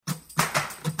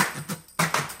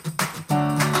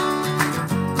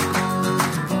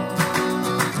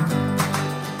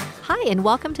and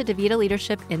welcome to DaVita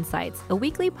Leadership Insights, a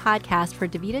weekly podcast for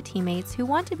DaVita teammates who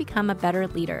want to become a better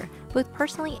leader, both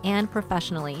personally and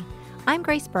professionally. I'm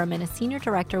Grace Berman, a Senior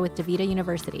Director with DaVita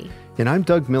University. And I'm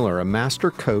Doug Miller, a Master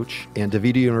Coach and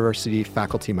DaVita University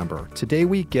faculty member. Today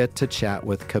we get to chat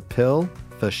with Kapil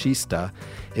Vashista,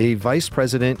 a Vice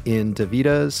President in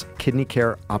DaVita's Kidney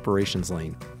Care Operations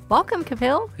Lane. Welcome,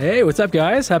 Kapil. Hey, what's up,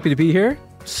 guys? Happy to be here.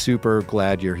 Super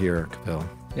glad you're here, Kapil.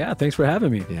 Yeah, thanks for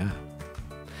having me. Yeah.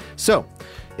 So,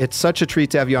 it's such a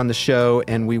treat to have you on the show,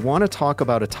 and we want to talk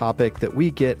about a topic that we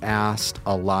get asked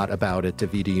a lot about at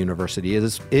DaVita University.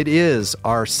 It is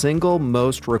our single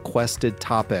most requested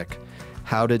topic,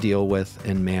 how to deal with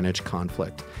and manage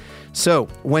conflict. So,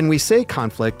 when we say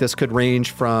conflict, this could range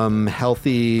from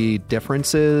healthy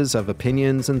differences of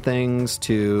opinions and things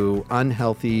to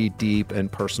unhealthy, deep,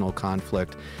 and personal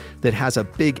conflict that has a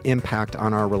big impact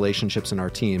on our relationships and our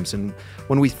teams. And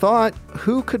when we thought,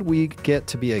 who could we get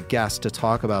to be a guest to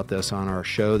talk about this on our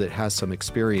show that has some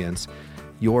experience,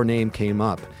 your name came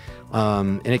up.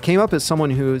 And it came up as someone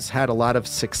who's had a lot of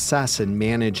success in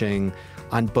managing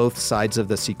on both sides of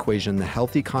this equation, the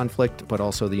healthy conflict, but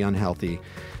also the unhealthy.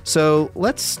 So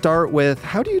let's start with,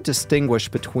 how do you distinguish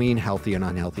between healthy and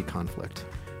unhealthy conflict?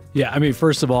 Yeah, I mean,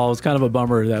 first of all, it's kind of a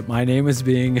bummer that my name is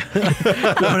being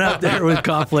thrown out there with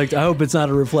conflict. I hope it's not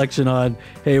a reflection on,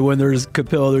 hey, when there's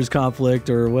Kapil, there's conflict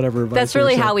or whatever. That's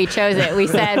really how we chose it. We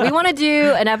said, we want to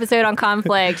do an episode on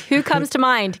conflict. Who comes to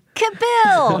mind?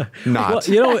 Kapil! Not.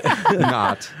 Well,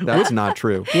 not. That's not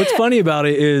true. What's funny about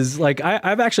it is, like,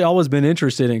 I've actually always been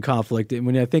interested in conflict. And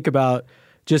when I think about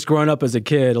just growing up as a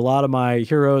kid, a lot of my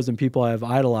heroes and people I've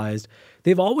idolized,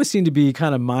 they've always seemed to be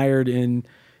kind of mired in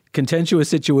contentious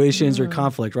situations or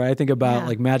conflict, right? I think about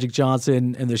like Magic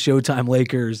Johnson and the Showtime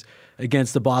Lakers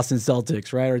against the Boston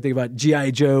Celtics, right? Or think about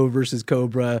G.I. Joe versus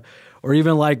Cobra, or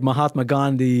even like Mahatma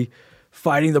Gandhi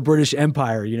fighting the British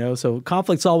Empire, you know? So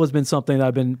conflict's always been something that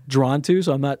I've been drawn to.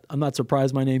 So I'm not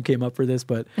surprised my name came up for this,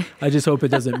 but I just hope it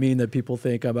doesn't mean that people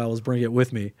think I was bringing it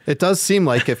with me. It does seem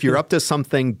like if you're up to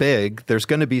something big, there's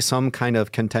going to be some kind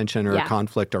of contention or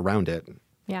conflict around it.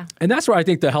 Yeah. And that's where I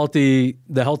think the healthy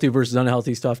versus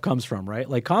unhealthy stuff comes from, right?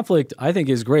 Like conflict, I think,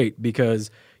 is great because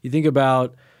you think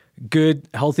about good,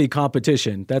 healthy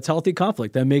competition. That's healthy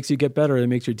conflict. That makes you get better. That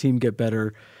makes your team get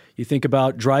better. You think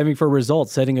about driving for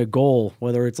results, setting a goal,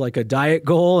 whether it's like a diet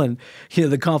goal and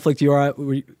the conflict you are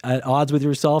at odds with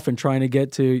yourself and trying to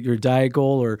get to your diet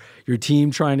goal, or your team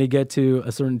trying to get to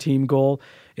a certain team goal.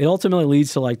 It ultimately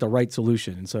leads to like the right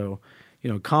solution. And so,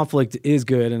 conflict is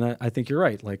good, and I think you're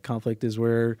right. Like, conflict is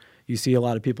where you see a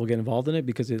lot of people get involved in it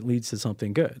because it leads to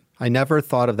something good. I never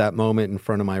thought of that moment in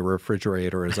front of my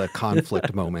refrigerator as a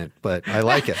conflict moment, but I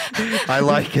like it. I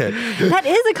like it. That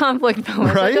is a conflict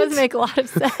moment. Right? That does make a lot of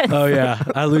sense. Oh, yeah.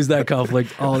 I lose that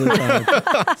conflict all the time,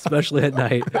 especially at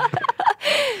night.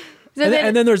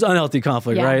 And then there's unhealthy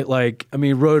conflict, right? Like, I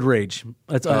mean, road rage.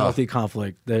 That's unhealthy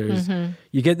conflict. There's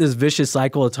you get this vicious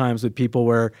cycle at times with people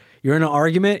where you're in an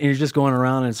argument and you're just going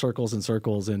around in circles and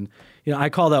circles. And, I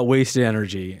call that wasted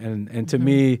energy. And to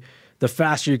me, the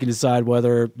faster you can decide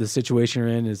whether the situation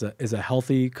you're in is a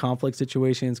healthy conflict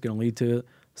situation, it's going to lead to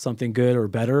something good or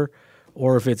better,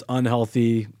 or if it's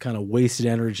unhealthy, kind of wasted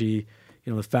energy,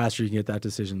 the faster you can get that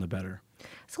decision, the better.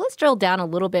 So let's drill down a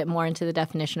little bit more into the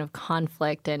definition of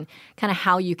conflict and kind of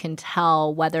how you can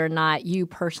tell whether or not you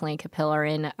personally, Kapil, are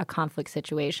in a conflict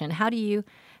situation. How do you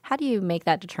make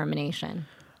that determination?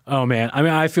 Oh, man. I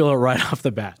mean, I feel it right off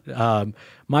the bat.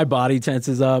 My body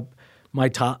tenses up. My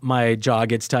jaw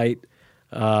gets tight.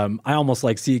 I almost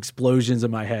like see explosions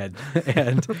in my head.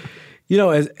 And,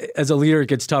 as a leader, it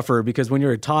gets tougher because when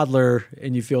you're a toddler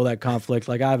and you feel that conflict,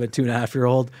 like I have a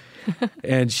 2.5-year-old,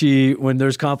 and when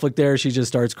there's conflict there, she just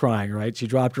starts crying, right? She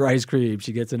dropped her ice cream.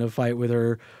 She gets in a fight with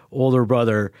her older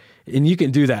brother. And you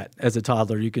can do that as a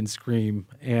toddler. You can scream.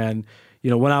 And,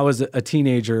 when I was a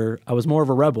teenager, I was more of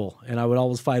a rebel, and I would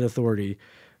always fight authority.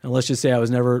 And let's just say I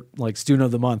was never like student of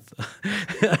the month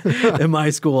in my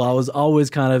school. I was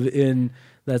always kind of in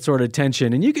that sort of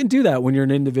tension. And you can do that when you're an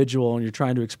individual and you're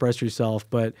trying to express yourself.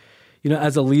 But,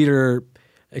 as a leader,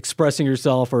 expressing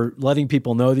yourself or letting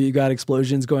people know that you got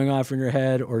explosions going off in your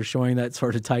head or showing that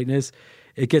sort of tightness,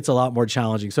 it gets a lot more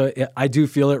challenging. So I do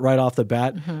feel it right off the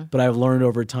bat, but I've learned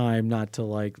over time not to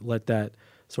like let that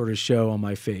sort of show on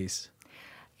my face.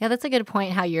 Yeah, that's a good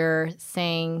point how you're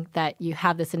saying that you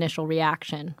have this initial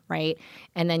reaction, right?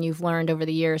 And then you've learned over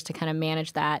the years to kind of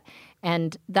manage that.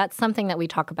 And that's something that we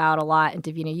talk about a lot in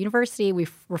Davina University. We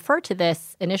refer to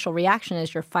this initial reaction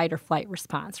as your fight or flight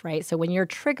response, right? So when you're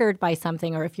triggered by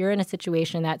something, or if you're in a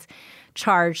situation that's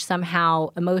charged somehow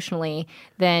emotionally,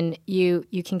 then you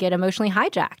can get emotionally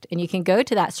hijacked and you can go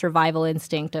to that survival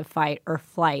instinct of fight or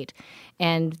flight.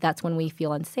 And that's when we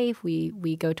feel unsafe.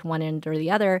 We go to one end or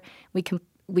the other. We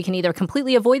can either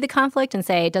completely avoid the conflict and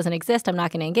say it doesn't exist, I'm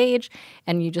not going to engage,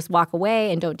 and you just walk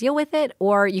away and don't deal with it,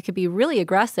 or you could be really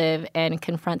aggressive and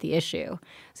confront the issue.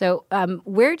 So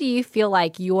where do you feel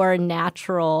like your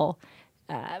natural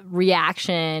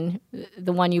reaction,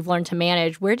 the one you've learned to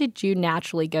manage, where did you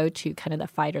naturally go to kind of the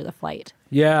fight or the flight?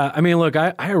 Yeah, I mean, look,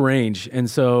 I arrange. And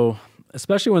so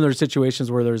especially when there's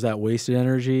situations where there's that wasted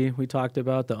energy we talked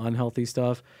about, the unhealthy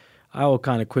stuff, I will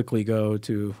kind of quickly go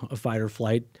to a fight or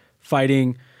flight.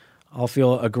 Fighting, I'll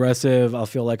feel aggressive. I'll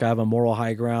feel like I have a moral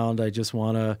high ground. I just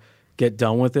want to get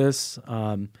done with this.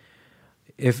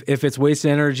 If it's wasted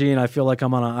energy and I feel like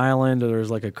I'm on an island or there's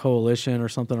like a coalition or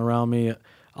something around me,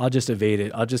 I'll just evade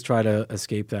it. I'll just try to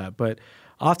escape that. But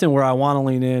often where I want to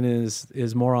lean in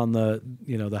is more on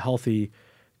the healthy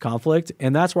conflict,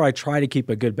 and that's where I try to keep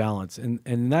a good balance.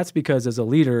 And that's because as a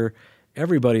leader,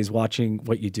 everybody's watching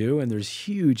what you do, and there's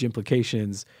huge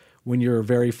implications when you're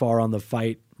very far on the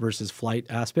fight versus flight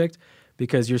aspect,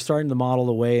 because you're starting to model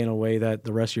the way in a way that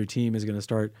the rest of your team is going to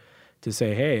start to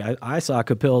say, hey, I saw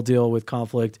Kapil deal with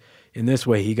conflict in this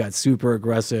way. He got super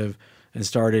aggressive and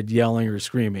started yelling or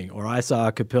screaming. Or I saw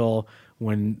Kapil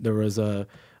when there was a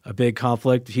big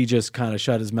conflict, he just kind of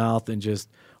shut his mouth and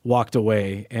just walked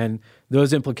away. And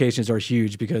those implications are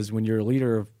huge because when you're a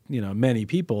leader of many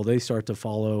people, they start to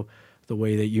follow the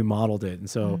way that you modeled it. And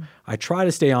so I try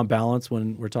to stay on balance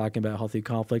when we're talking about healthy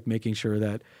conflict, making sure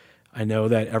that I know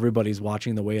that everybody's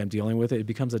watching the way I'm dealing with it. It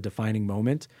becomes a defining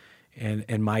moment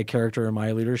and my character and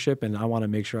my leadership, and I want to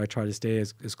make sure I try to stay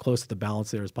as close to the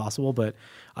balance there as possible. But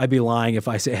I'd be lying if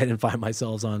I say I didn't find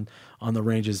myself on the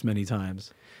ranges many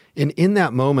times. And in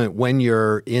that moment, when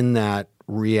you're in that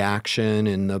reaction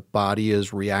and the body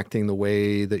is reacting the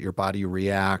way that your body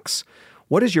reacts,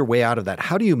 what is your way out of that?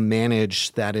 How do you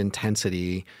manage that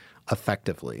intensity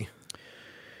effectively?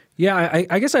 Yeah,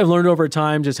 I guess I've learned over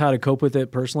time just how to cope with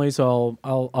it personally. So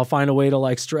I'll find a way to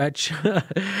like stretch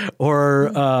or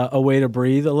a way to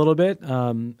breathe a little bit.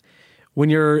 When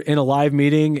you're in a live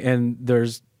meeting and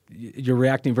you're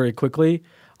reacting very quickly,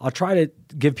 I'll try to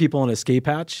give people an escape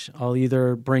hatch. I'll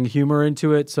either bring humor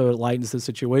into it so it lightens the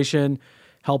situation,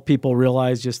 help people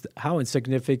realize just how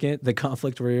insignificant the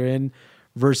conflict we're in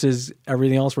versus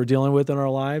everything else we're dealing with in our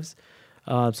lives.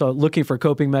 So looking for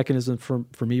coping mechanisms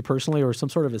for me personally, or some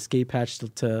sort of escape hatch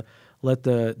to let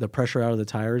the pressure out of the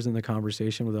tires in the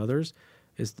conversation with others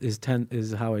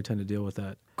is how I tend to deal with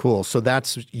that. Cool. So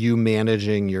that's you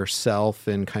managing yourself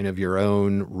and kind of your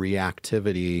own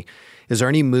reactivity. Is there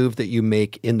any move that you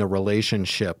make in the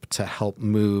relationship to help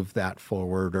move that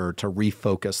forward or to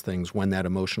refocus things when that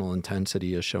emotional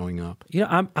intensity is showing up?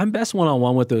 I'm best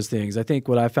one-on-one with those things. I think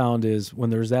what I found is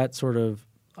when there's that sort of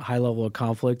high level of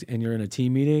conflict and you're in a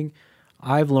team meeting,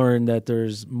 I've learned that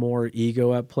there's more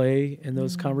ego at play in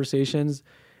those conversations.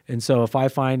 And so if I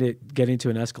find it getting to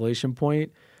an escalation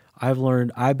point, I've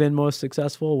learned I've been most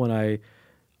successful when I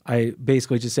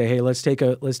basically just say, hey, let's take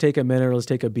a minute or let's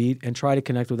take a beat and try to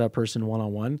connect with that person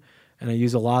one-on-one. And I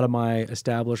use a lot of my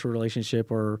established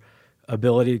relationship or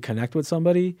ability to connect with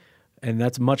somebody, and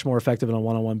that's much more effective on a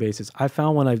one-on-one basis. I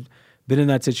found when I've been in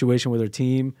that situation with a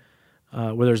team,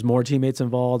 where there's more teammates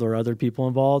involved or other people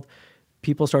involved,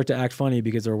 people start to act funny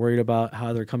because they're worried about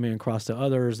how they're coming across to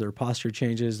others, their posture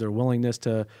changes, their willingness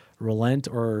to relent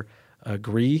or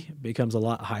agree becomes a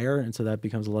lot higher, and so that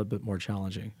becomes a little bit more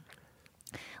challenging.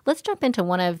 Let's jump into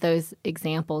one of those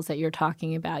examples that you're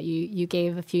talking about. You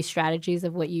gave a few strategies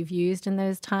of what you've used in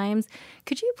those times.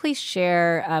 Could you please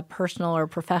share a personal or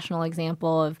professional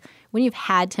example of when you've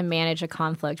had to manage a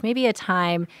conflict, maybe a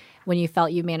time when you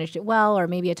felt you managed it well, or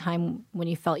maybe a time when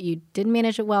you felt you didn't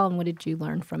manage it well, and what did you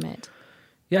learn from it?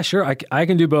 Yeah, sure. I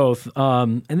can do both.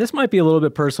 And this might be a little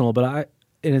bit personal, but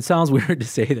and it sounds weird to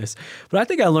say this, but I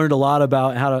think I learned a lot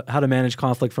about how to manage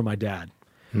conflict from my dad.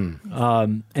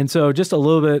 And so just a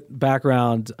little bit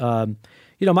background,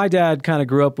 my dad kind of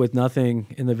grew up with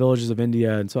nothing in the villages of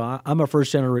India. And so I'm a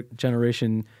first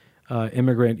generation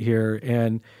immigrant here.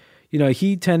 And,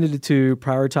 he tended to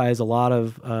prioritize a lot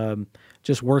of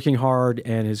just working hard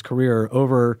and his career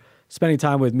over spending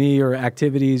time with me or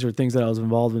activities or things that I was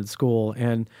involved in at school.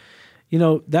 And,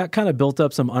 that kind of built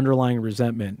up some underlying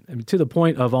resentment. I mean, to the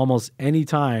point of almost any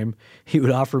time he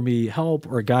would offer me help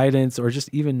or guidance or just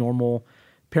even normal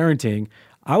parenting,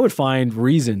 I would find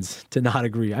reasons to not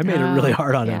agree. I made it really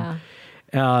hard on him.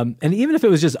 And even if it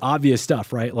was just obvious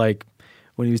stuff, right? Like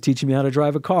when he was teaching me how to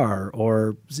drive a car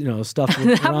or, stuff.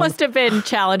 That must have been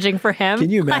challenging for him. Can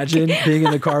you imagine being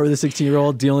in the car with a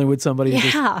 16-year-old dealing with somebody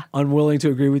who's just unwilling to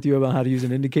agree with you about how to use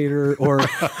an indicator or...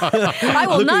 I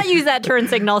will not use that turn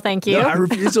signal, thank you. No, I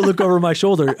refuse to look over my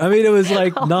shoulder. I mean, it was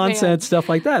like nonsense, stuff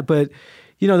like that. But,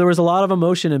 there was a lot of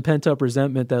emotion and pent-up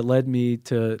resentment that led me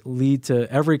to lead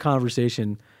to every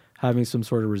conversation having some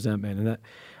sort of resentment. And that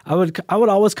I would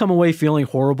always come away feeling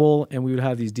horrible, and we would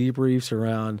have these debriefs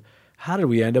around how did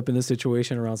we end up in this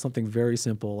situation around something very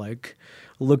simple like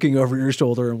looking over your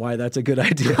shoulder and why that's a good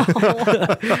idea.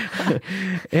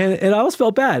 and I always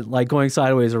felt bad, like going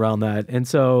sideways around that. And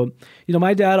so,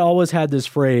 my dad always had this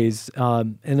phrase,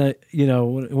 when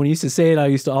he used to say it, I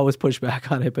used to always push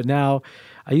back on it. But now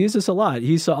I use this a lot.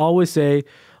 He used to always say,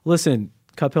 listen,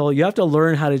 Kapil, you have to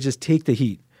learn how to just take the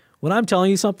heat. When I'm telling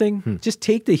you something, just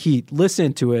take the heat,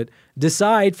 listen to it,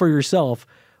 decide for yourself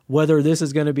whether this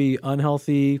is going to be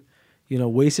unhealthy,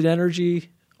 wasted energy,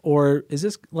 or is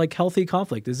this like healthy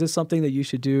conflict? Is this something that you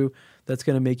should do that's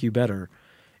going to make you better?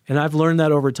 And I've learned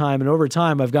that over time. And over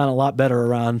time, I've gotten a lot better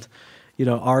around,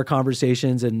 our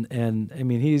conversations. And I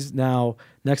mean, he's now,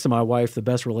 next to my wife, the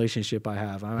best relationship I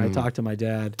have. I talk to my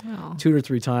dad 2 or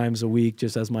 3 times a week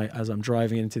just as I'm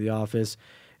driving into the office.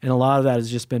 And a lot of that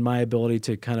has just been my ability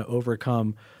to kind of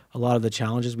overcome a lot of the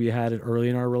challenges we had early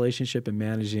in our relationship and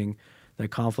managing that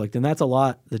conflict. And that's a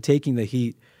lot, the taking the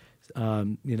heat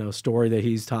story that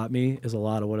he's taught me is a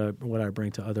lot of what I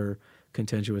bring to other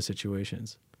contentious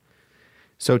situations.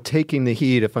 So taking the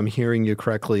heat, if I'm hearing you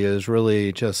correctly, is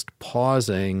really just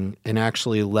pausing and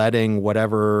actually letting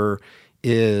whatever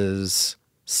is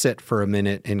sit for a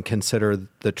minute and consider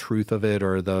the truth of it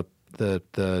or the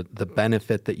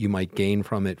benefit that you might gain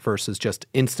from it versus just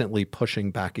instantly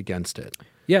pushing back against it.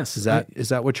 Yes. Is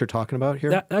that what you're talking about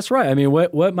here? That's right. I mean,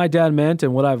 what my dad meant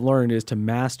and what I've learned is to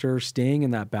master staying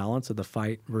in that balance of the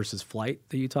fight versus flight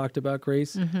that you talked about,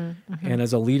 Grace. And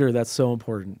as a leader, that's so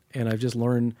important. And I've just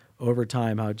learned over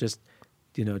time how just,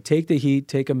 take the heat,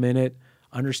 take a minute,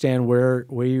 understand where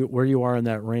you are in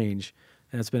that range.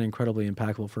 And it's been incredibly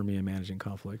impactful for me in managing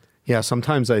conflict. Yeah,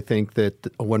 sometimes I think that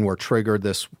when we're triggered,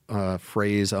 this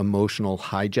phrase emotional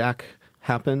hijack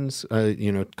happens,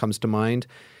 comes to mind.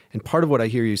 And part of what I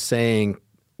hear you saying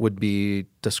would be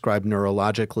described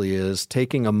neurologically is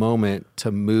taking a moment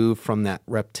to move from that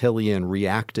reptilian,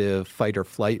 reactive fight or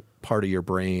flight part of your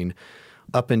brain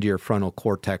up into your frontal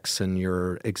cortex and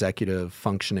your executive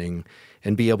functioning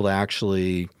and be able to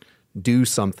actually do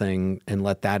something and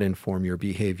let that inform your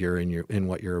behavior in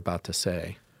what you're about to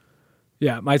say.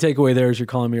 Yeah, my takeaway there is you're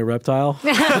calling me a reptile.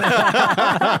 That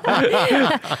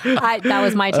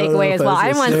was my takeaway as well. I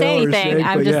didn't want to say anything.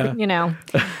 I'm just,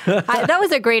 that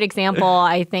was a great example,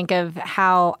 I think, of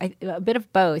how a bit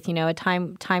of both,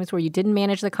 times where you didn't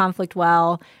manage the conflict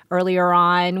well earlier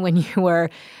on when you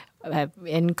were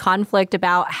in conflict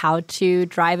about how to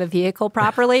drive a vehicle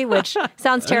properly, which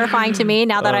sounds terrifying to me.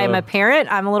 Now that I'm a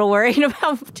parent, I'm a little worried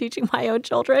about teaching my own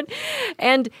children.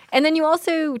 And then you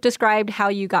also described how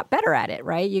you got better at it,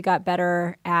 right? You got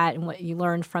better at what you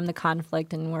learned from the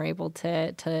conflict and were able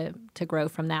to grow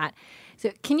from that.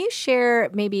 So can you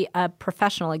share maybe a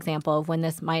professional example of when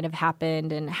this might have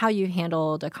happened and how you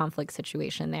handled a conflict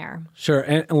situation there? Sure.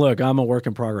 And look, I'm a work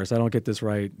in progress. I don't get this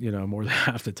right, more than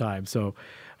half the time. So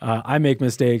I make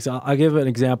mistakes. I'll give an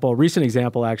example. A recent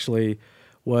example, actually,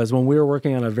 was when we were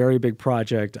working on a very big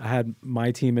project. I had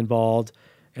my team involved,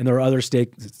 and there were other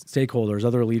stakeholders,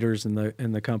 other leaders in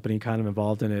the company kind of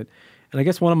involved in it. And I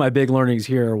guess one of my big learnings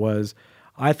here was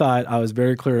I thought I was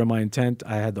very clear in my intent.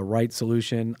 I had the right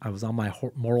solution. I was on my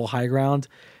moral high ground.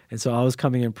 And so I was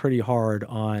coming in pretty hard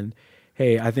on,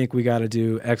 hey, I think we got to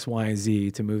do X, Y, and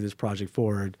Z to move this project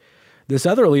forward. This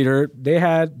other leader,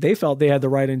 they felt they had the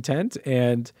right intent,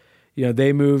 and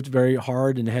they moved very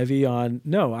hard and heavy on,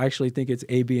 no, I actually think it's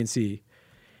A, B, and C.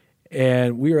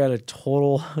 And we were at a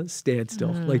total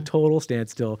standstill, like total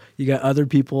standstill. You got other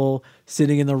people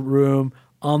sitting in the room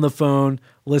on the phone,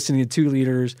 listening to two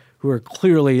leaders who are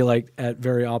clearly like at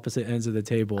very opposite ends of the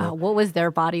table. What was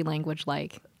their body language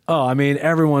like? Oh, I mean,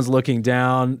 everyone's looking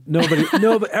down.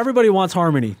 But everybody wants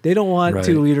harmony. They don't want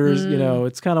two leaders.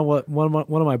 It's kind of what one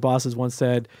of my bosses once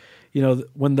said.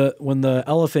 When the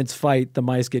elephants fight, the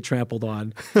mice get trampled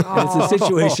on. It's a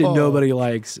situation nobody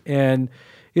likes. And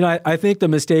I think the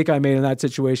mistake I made in that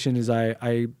situation is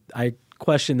I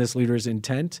questioned this leader's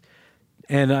intent,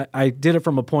 And I did it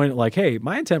from a point like, hey,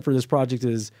 my intent for this project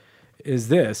is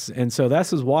this. And so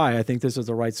this is why I think this is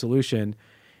the right solution.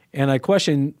 And I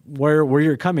question where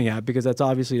you're coming at, because that's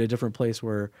obviously a different place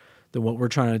than what we're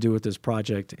trying to do with this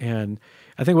project. And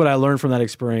I think what I learned from that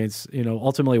experience,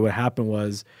 ultimately what happened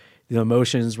was the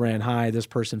emotions ran high. This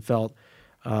person felt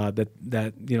that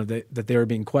they were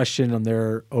being questioned on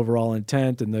their overall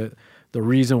intent and the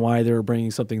reason why they were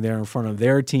bringing something there in front of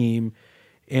their team.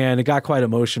 And it got quite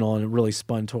emotional, and it really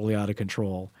spun totally out of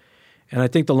control. And I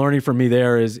think the learning for me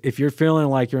there is, if you're feeling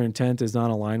like your intent is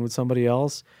not aligned with somebody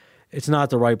else, it's not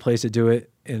the right place to do it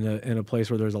in a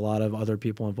place where there's a lot of other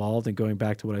people involved. And going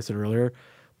back to what I said earlier,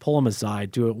 pull them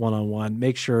aside, do it one-on-one,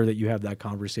 make sure that you have that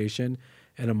conversation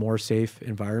in a more safe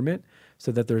environment,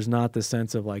 so that there's not the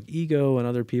sense of like ego and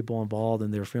other people involved,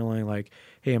 and they're feeling like,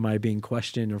 hey, am I being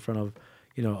questioned in front of,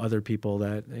 other people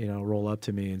that, roll up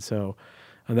to me. And so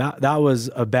that was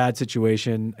a bad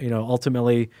situation.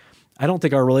 Ultimately, I don't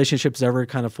think our relationships ever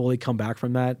kind of fully come back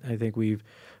from that. I think we've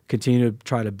continued to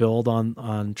try to build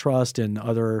on trust and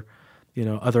other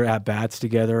at-bats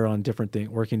together on different things,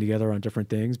 working together on different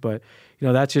things. But,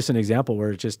 that's just an example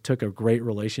where it just took a great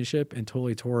relationship and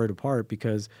totally tore it apart,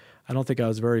 because I don't think I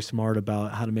was very smart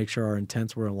about how to make sure our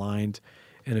intents were aligned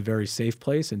in a very safe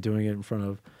place, and doing it in front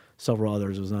of several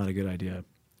others was not a good idea.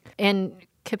 And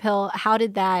Kapil, how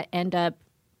did that end up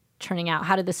turning out?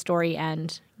 How did the story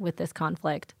end with this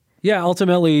conflict? Yeah,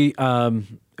 ultimately,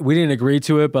 we didn't agree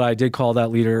to it, but I did call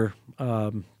that leader,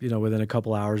 within a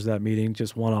couple hours of that meeting,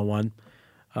 just one-on-one.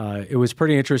 It was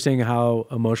pretty interesting how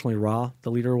emotionally raw the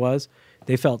leader was.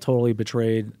 They felt totally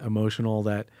betrayed, emotional,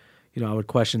 that, I would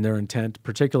question their intent,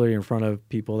 particularly in front of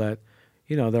people that,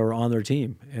 that were on their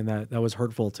team, and that was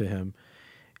hurtful to him.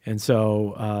 And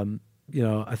so,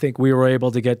 I think we were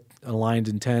able to get aligned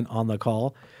intent on the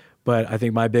call, but I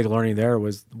think my big learning there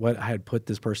was what I had put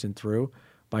this person through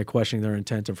by questioning their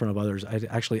intent in front of others. I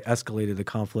actually escalated the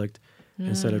conflict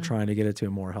instead of trying to get it to a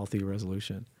more healthy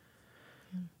resolution.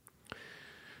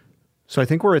 So I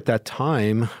think we're at that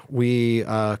time.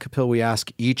 Kapil, we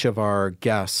ask each of our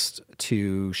guests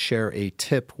to share a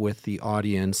tip with the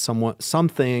audience,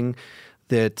 something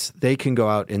that they can go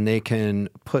out and they can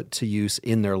put to use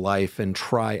in their life and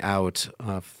try out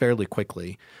fairly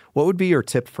quickly. What would be your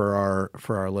tip for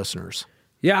our listeners?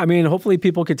 Yeah, I mean, hopefully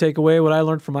people could take away what I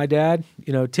learned from my dad.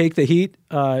 Take the heat.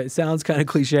 It sounds kind of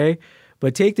cliche,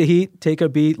 but take the heat, take a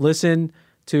beat, listen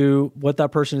to what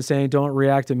that person is saying. Don't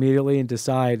react immediately, and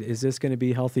decide, is this going to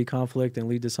be healthy conflict and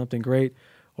lead to something great,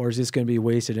 or is this going to be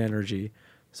wasted energy?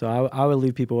 So I would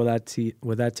leave people with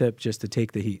that tip, just to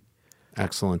take the heat.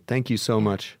 Excellent. Thank you so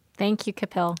much. Thank you,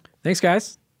 Kapil. Thanks,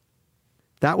 guys.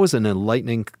 That was an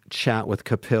enlightening chat with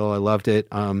Kapil. I loved it.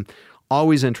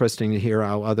 Always interesting to hear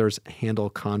how others handle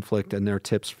conflict and their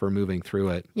tips for moving through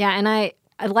it. Yeah, and I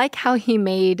like how he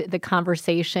made the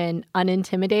conversation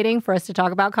unintimidating for us to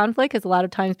talk about conflict, because a lot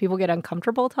of times people get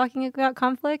uncomfortable talking about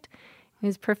conflict. He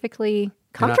was perfectly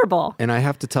comfortable. And I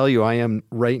have to tell you, I am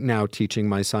right now teaching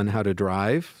my son how to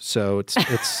drive. So it's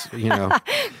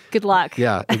Good luck.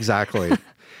 Yeah, exactly.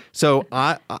 So,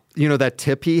 that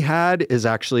tip he had is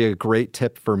actually a great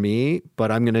tip for me, but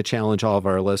I'm going to challenge all of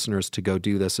our listeners to go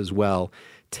do this as well.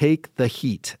 Take the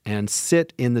heat and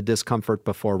sit in the discomfort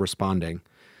before responding.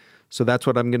 So that's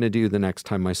what I'm going to do the next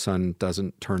time my son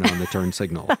doesn't turn on the turn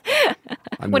signal.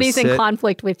 When he's in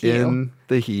conflict with you. In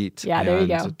the heat. Yeah, there you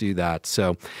go. Do that.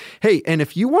 So, hey, and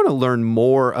if you want to learn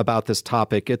more about this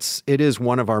topic, it is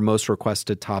one of our most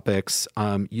requested topics.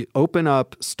 You open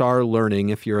up Star Learning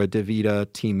if you're a DaVita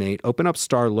teammate. Open up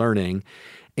Star Learning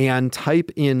and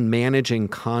type in managing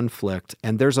conflict.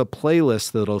 And there's a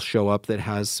playlist that'll show up that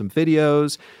has some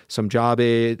videos, some job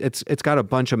aid. It's got a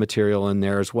bunch of material in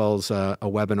there, as well as a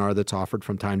webinar that's offered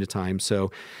from time to time.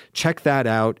 So check that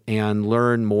out and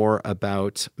learn more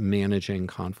about managing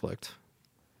conflict.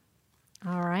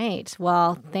 All right.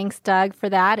 Well, thanks, Doug, for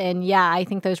that. And yeah, I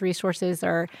think those resources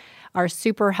are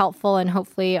super helpful, and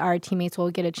hopefully our teammates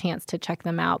will get a chance to check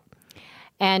them out.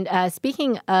 And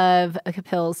speaking of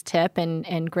Kapil's tip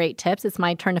and great tips, it's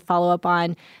my turn to follow up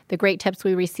on the great tips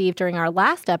we received during our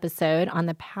last episode on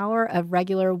the power of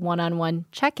regular one-on-one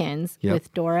check-ins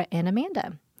with Dora and Amanda.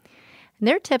 And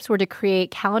their tips were to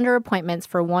create calendar appointments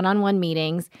for one-on-one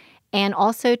meetings, and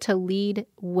also to lead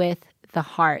with the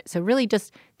heart. So really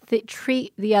just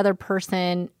treat the other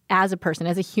person, as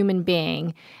a human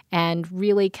being, and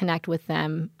really connect with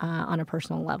them on a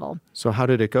personal level. So how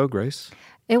did it go, Grace?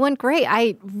 It went great.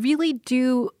 I really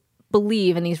do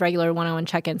believe in these regular one-on-one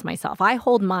check-ins myself. I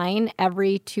hold mine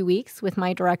every 2 weeks with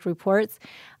my direct reports.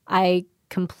 I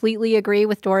completely agree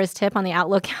with Dora's tip on the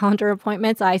Outlook calendar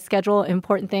appointments. I schedule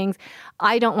important things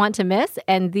I don't want to miss,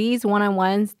 and these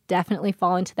one-on-ones definitely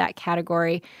fall into that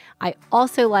category. I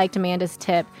also liked Amanda's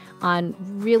tip on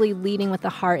really leading with the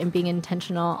heart and being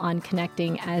intentional on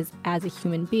connecting as a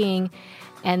human being.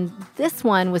 And this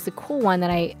one was a cool one that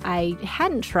I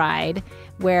hadn't tried,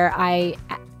 where I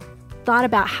thought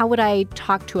about how would I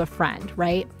talk to a friend,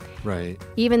 right? Right.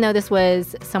 Even though this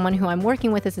was someone who I'm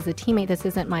working with, this is a teammate, this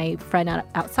isn't my friend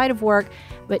outside of work,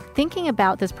 but thinking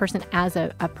about this person as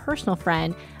a personal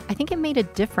friend, I think it made a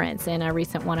difference in a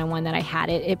recent one-on-one that I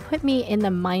had. It put me in the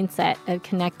mindset of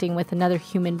connecting with another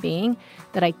human being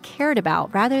that I cared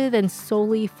about rather than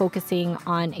solely focusing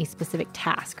on a specific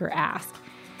task or ask.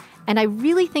 And I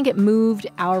really think it moved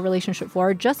our relationship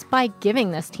forward just by giving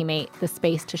this teammate the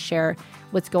space to share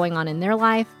what's going on in their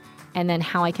life and then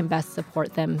how I can best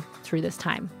support them through this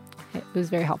time. It was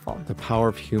very helpful. The power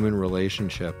of human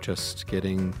relationship, just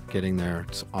getting there.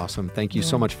 It's awesome. Thank you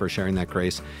so much for sharing that,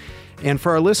 Grace. And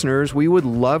for our listeners, we would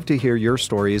love to hear your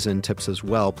stories and tips as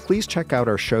well. Please check out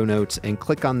our show notes and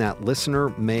click on that listener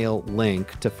mail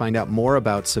link to find out more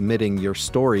about submitting your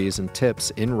stories and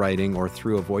tips in writing or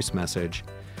through a voice message.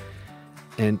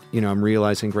 And, I'm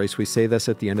realizing, Grace, we say this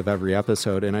at the end of every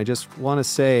episode, and I just want to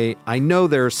say, I know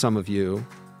there are some of you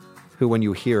who, when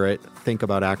you hear it, think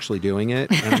about actually doing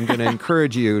it. And I'm going to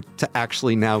encourage you to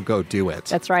actually now go do it.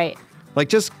 That's right.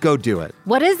 Just go do it.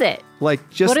 What is it?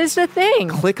 Just what is the thing?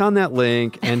 Click on that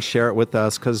link and share it with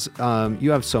us, because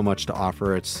you have so much to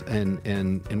offer.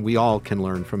 And we all can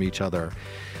learn from each other.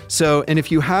 So, and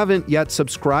if you haven't yet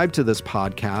subscribed to this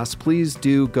podcast, please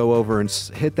do go over and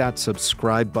hit that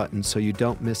subscribe button so you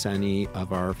don't miss any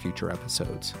of our future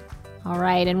episodes. All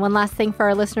right. And one last thing for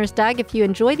our listeners, Doug, if you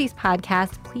enjoy these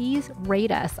podcasts, please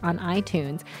rate us on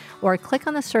iTunes or click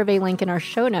on the survey link in our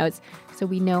show notes so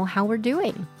we know how we're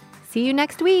doing. See you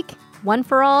next week. One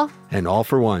for all. And all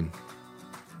for one.